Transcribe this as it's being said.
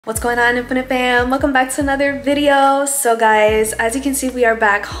What's going on, Infinite Fam? Welcome back to another video. So guys, as you can see, we are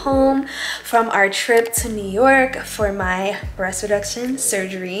back home from our trip to New York for my breast reduction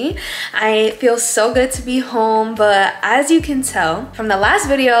surgery. I feel so good to be home, but as you can tell from the last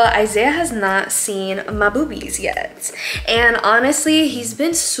video, Isaiah has not seen my boobies yet. And honestly, he's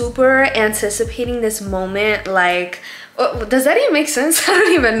been super anticipating this moment. Like, does that even make sense? I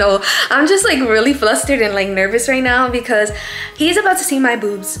don't even know. I'm just like really flustered and like nervous right now because he's about to see my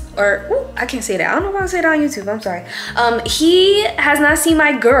boobs. Or ooh, I can't say that. I don't know if I'm gonna say it on YouTube. I'm sorry. He has not seen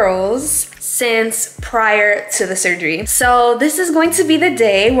my girls since prior to the surgery. So this is going to be the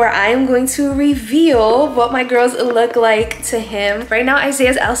day where I am going to reveal what my girls look like to him. Right now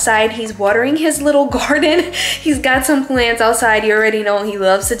Isaiah's outside. He's watering his little garden. He's got some plants outside. You already know he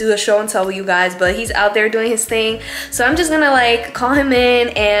loves to do a show and tell with you guys, but he's out there doing his thing. So I'm just gonna like call him in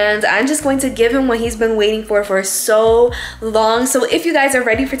and I'm just going to give him what he's been waiting for so long. So if you guys are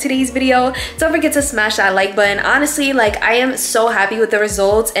ready for today's video, don't forget to smash that like button. Honestly, like I am so happy with the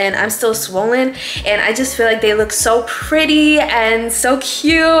results and I'm still swollen and I just feel like they look so pretty and so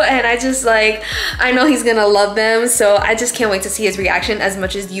cute, and I just like, I know he's gonna love them. So I just can't wait to see his reaction as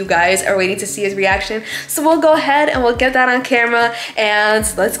much as you guys are waiting to see his reaction. So we'll go ahead and we'll get that on camera and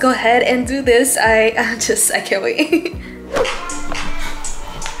let's go ahead and do this. I can't wait.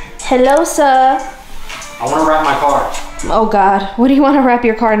 Hello, sir. I want to wrap my car. Oh God, what do you want to wrap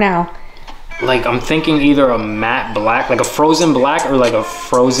your car now? Like, I'm thinking either a matte black, like a frozen black, or like a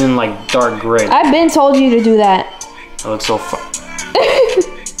frozen like dark gray. I've been told you to do that. It looks so fun.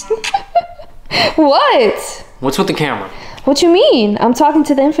 What? What's with the camera? What you mean? I'm talking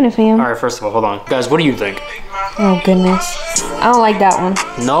to the Infinite Fam. All right, first of all, hold on. Guys, what do you think? Oh goodness. I don't like that one.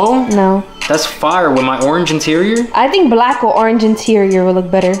 No? No. That's fire with my orange interior? I think black or orange interior will look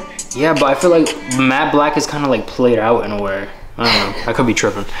better. Yeah, but I feel like matte black is kind of like played out in a way. I don't know. I could be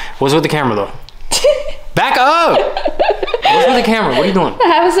tripping. What's with the camera though? Back up! What's with the camera? What are you doing? I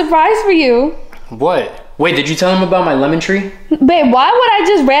have a surprise for you. What? Wait, did you tell him about my lemon tree? Babe, why would I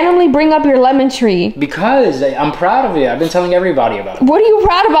just randomly bring up your lemon tree? Because I'm proud of it. I've been telling everybody about it. What are you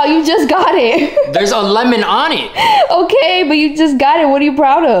proud about? You just got it. There's a lemon on it. Okay, but you just got it. What are you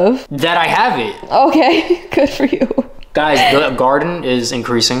proud of? That I have it. Okay, good for you. Guys, the garden is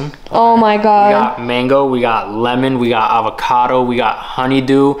increasing. Oh my God. We got mango, we got lemon, we got avocado, we got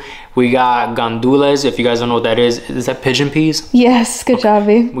honeydew, we got gandules. If you guys don't know what that is that pigeon peas? Yes, good job,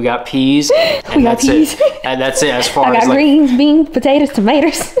 babe. We got peas. We got peas. And that's it as far I as got like, greens, beans, potatoes,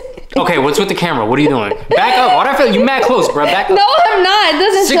 tomatoes. Okay, what's with the camera? What are you doing? Back up. Why do I feel you mad close, bro? Back up. No, I'm not. It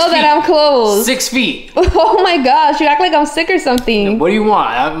doesn't show that I'm close. 6 feet. Oh my gosh, you act like I'm sick or something. What do you want?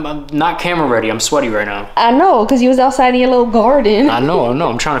 I'm not camera ready. I'm sweaty right now. I know, because you was outside in your little garden. I know.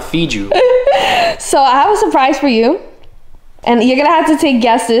 I'm trying to feed you. So I have a surprise for you. And you're gonna have to take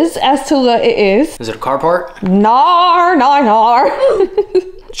guesses as to what it is. Is it a car part? Nar.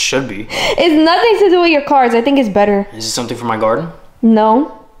 It should be. It's nothing to do with your cars. I think it's better. Is it something for my garden?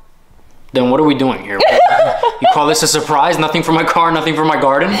 No. Then what are we doing here? You call this a surprise? Nothing for my car, nothing for my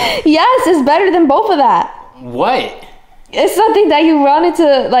garden? Yes, it's better than both of that. What? It's something that you wanted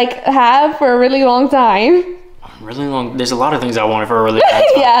to like have for a really long time. Really long? There's a lot of things I wanted for a really long time.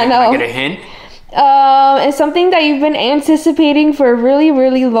 Yeah, I know. Can I get a hint? It's something that you've been anticipating for a really,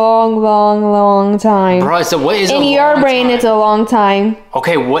 really long time. Bro, so what is in your brain? It's a long time.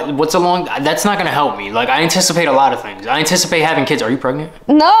 Okay, what's a long? That's not gonna help me. Like I anticipate a lot of things. I anticipate having kids. Are you pregnant?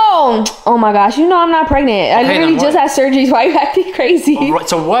 No. Oh my gosh, you know I'm not pregnant. I literally just had surgery. Why are you acting crazy?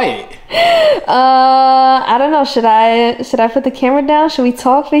 So what? I don't know. Should I put the camera down? Should we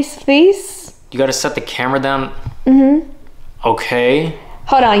talk face to face? You gotta set the camera down. Okay.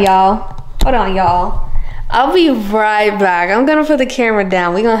 Hold on, y'all. I'll be right back. I'm gonna put the camera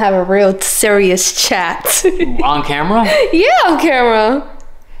down. We're gonna have a real serious chat. On camera? Yeah, on camera.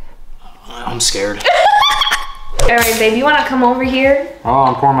 I'm scared. All right, babe, you wanna come over here? Oh,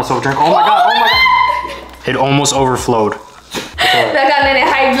 I'm pouring myself a drink. Oh my God. It almost overflowed. That got Nene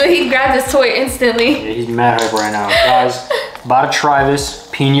hype. He grabbed his toy instantly. Yeah, he's mad hype right now. Guys, about to try this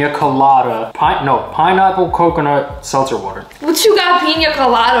pina colada. Pineapple coconut seltzer water. What you got pina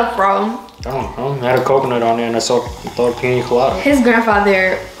colada from? I don't know. I had a coconut on there and I thought pina colada. His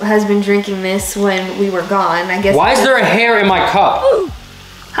grandfather has been drinking this when we were gone. I guess. Why is there a hair in my cup?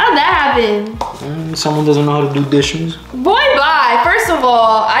 How'd that happen? Someone doesn't know how to do dishes. Boy, bye. First of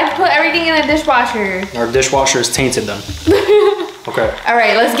all, I put everything in the dishwasher. Our dishwasher is tainted then. Okay. All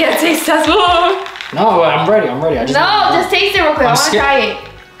right, let's get a taste test. No, I'm ready. Just taste it real quick. I want to try it.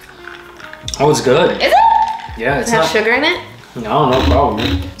 Oh, it's good. Is it? Yeah, Does it have sugar in it? No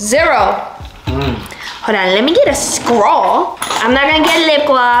problem. 0. Hold on, let me get a scroll. I'm not gonna get lip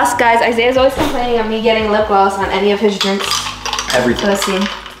gloss. Guys, Isaiah's always complaining of me getting lip gloss on any of his drinks. Everything. So let's see.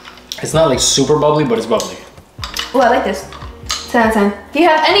 It's not like super bubbly, but it's bubbly. Oh, I like this. 10 out of 10. Do you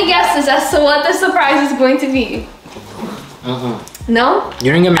have any guesses as to what the surprise is going to be? No?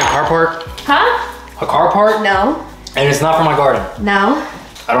 You didn't get me a car part? Huh? A car part? No. And it's not for my garden? No.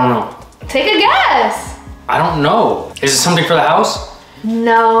 I don't know. Take a guess. I don't know. Is it something for the house?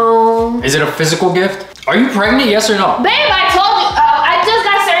 No. Is it a physical gift? Are you pregnant, yes or no? Babe, I told you, I just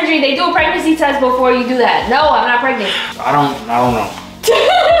got surgery. They do a pregnancy test before you do that. No, I'm not pregnant. I don't know.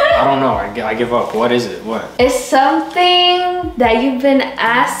 I don't know. I give up. What is it? What? It's something that you've been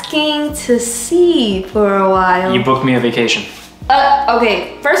asking to see for a while. You booked me a vacation.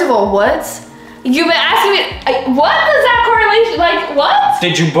 Okay. First of all, what? You've been asking me. What does that correlation? Like what?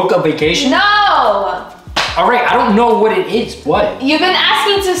 Did you book a vacation? No. All right. I don't know what it is. What? You've been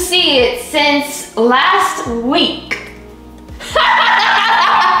asking to see it since last week.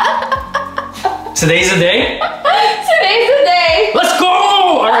 Today's the day? Today's the day. Let's go!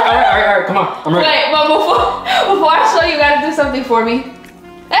 All right. Come on. I'm ready. Wait, but before I show you, you gotta do something for me.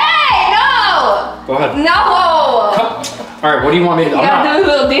 Hey, no! Go ahead. No! All right, what do you want me to do? You gotta do a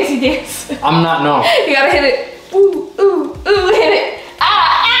little dancey dance. I'm not, no. You gotta hit it. Ooh, ooh, ooh, hit it.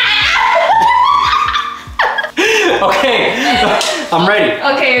 Okay, I'm ready.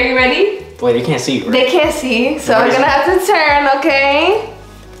 Okay, are you ready? Wait, they can't see you, right? They can't see, so I'm gonna have to turn, okay?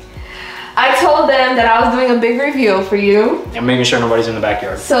 I told them that I was doing a big reveal for you. I'm making sure nobody's in the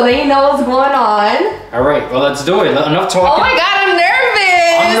backyard. So they know what's going on. All right, well, let's do it. Enough talking. Oh my God, I'm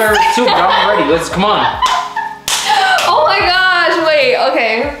nervous. I'm nervous too, but I'm ready. Come on. Oh my gosh, wait,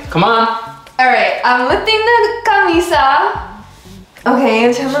 okay. Come on. All right, I'm lifting the camisa. Okay,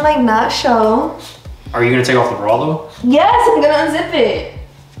 I'm trying to like not show. Are you gonna take off the bra though? Yes, I'm gonna unzip it.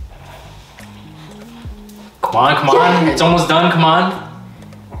 Come on. It's almost done, come on.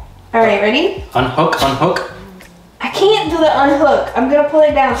 All right, ready? Unhook. I can't do the unhook. I'm gonna pull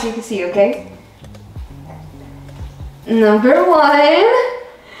it down so you can see, okay? Number one.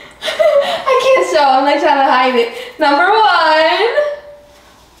 I can't show, I'm like trying to hide it. Number one.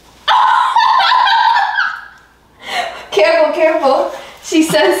 Careful. She's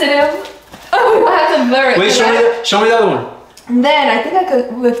sensitive. Oh, I have to blur it. Wait, show me the other one. And then I think I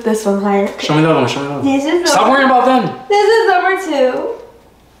could lift this one higher. Show me the other one. This is Stop worrying about them. This is number two.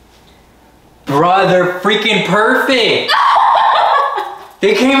 Bruh, they're freaking perfect.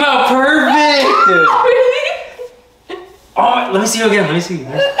 They came out perfect. Oh, let me see you again. Let me see you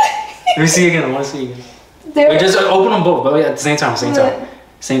again. I want to see you again. Wait, just open them both, but at the same time.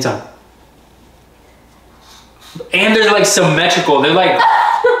 Same time. And they're like symmetrical. They're like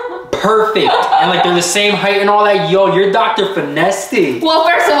perfect. And like they're the same height and all that. Yo, you're Dr. Finesse. Well,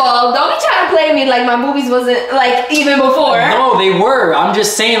 first of all, don't be trying to play me like my boobies wasn't like even before. No, they were. I'm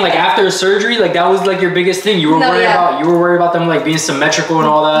just saying, like after surgery, like that was like your biggest thing. You were worried about them like being symmetrical and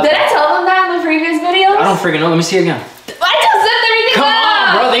all that. Did I tell them that in the previous videos? I don't freaking know. Let me see it again. I just zipped everything Come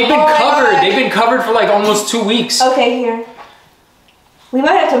on, bro. They've been covered. God. They've been covered for like almost 2 weeks. Okay, here. We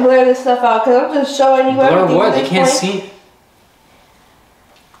might have to blur this stuff out because I'm just showing you everything. Blur what? They can't see.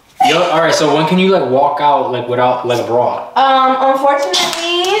 Yo, all right. So when can you like walk out like without like a bra?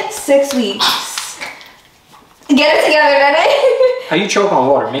 Unfortunately, 6 weeks. Get it together, Nene. How you choke on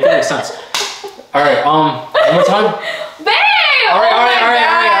water? Make it make sense. All right. One more time. Babe. All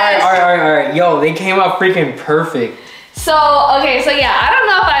right. Yo, they came out freaking perfect. So okay, so yeah, I don't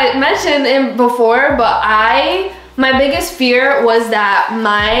know if I mentioned it before, but my biggest fear was that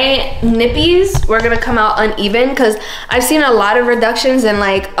my nippies were gonna come out uneven because I've seen a lot of reductions and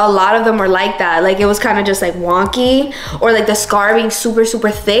like a lot of them were like that. Like it was kind of just like wonky or like the scar being super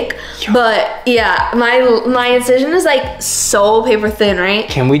thick. Yo. But yeah, my incision is like so paper thin, right?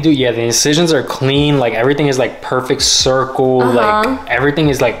 Can we do, yeah, the incisions are clean. Like everything is like perfect circle. Like everything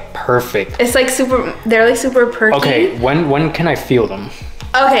is like perfect. It's like they're like super perky. Okay, when can I feel them?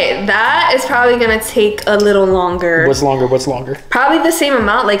 Okay, that is probably gonna take a little longer. What's longer? Probably the same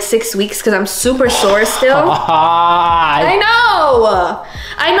amount, like 6 weeks, because I'm super sore still. I know.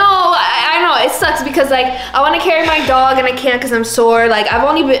 It sucks because like I want to carry my dog and I can't because I'm sore. Like I'm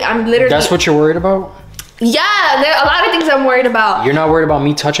literally. That's what you're worried about? Yeah, there are a lot of things I'm worried about. You're not worried about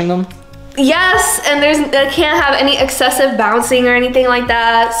me touching them? Yes, and I can't have any excessive bouncing or anything like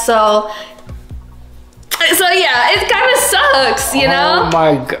that. So So yeah, it kind of sucks, you know? Oh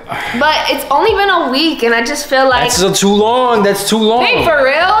my god. But it's only been a week and I just feel like... That's still too long. That's too long. Babe, for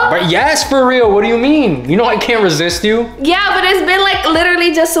real? But yes, for real. What do you mean? You know I can't resist you. Yeah, but it's been like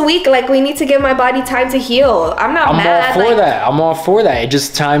literally just a week. Like we need to give my body time to heal. I'm not mad. I'm all for that. I'm all for that. It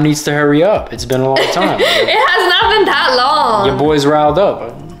just time needs to hurry up. It's been a long time. It has not been that long. Your boy's riled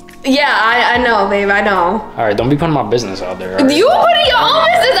up. Yeah, I know, babe. I know. All right, don't be putting my business out there. Right? You putting your own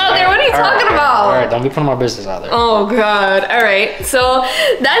business out there? What are you talking about? All right, don't be putting my business out there. Oh God. All right. So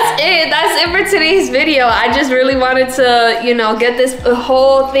that's it. That's it for today's video. I just really wanted to, you know, get this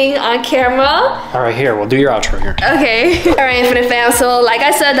whole thing on camera. All right, here. We'll do your outro here. Okay. All right, Infinite fam. So like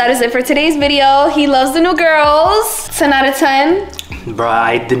I said, that is it for today's video. He loves the new girls. 10 out of 10. Bro,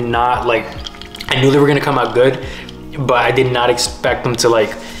 I did not like. I knew they were gonna come out good, but I did not expect them to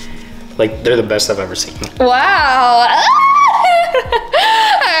like they're the best I've ever seen. Wow.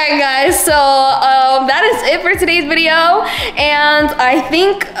 Alright guys, so that is it for today's video, and I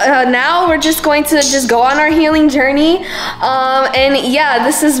think now we're just going to go on our healing journey, and yeah,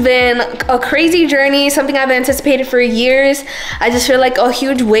 this has been a crazy journey, something I've anticipated for years. I just feel like a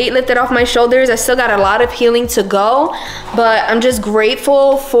huge weight lifted off my shoulders. I still got a lot of healing to go, but I'm just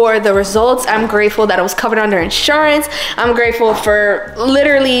grateful for the results. I'm grateful that it was covered under insurance. I'm grateful for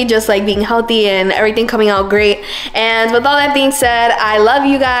literally just like being healthy and everything coming out great. And with all that being said, I love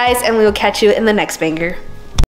you guys, and we will catch you in the next banger.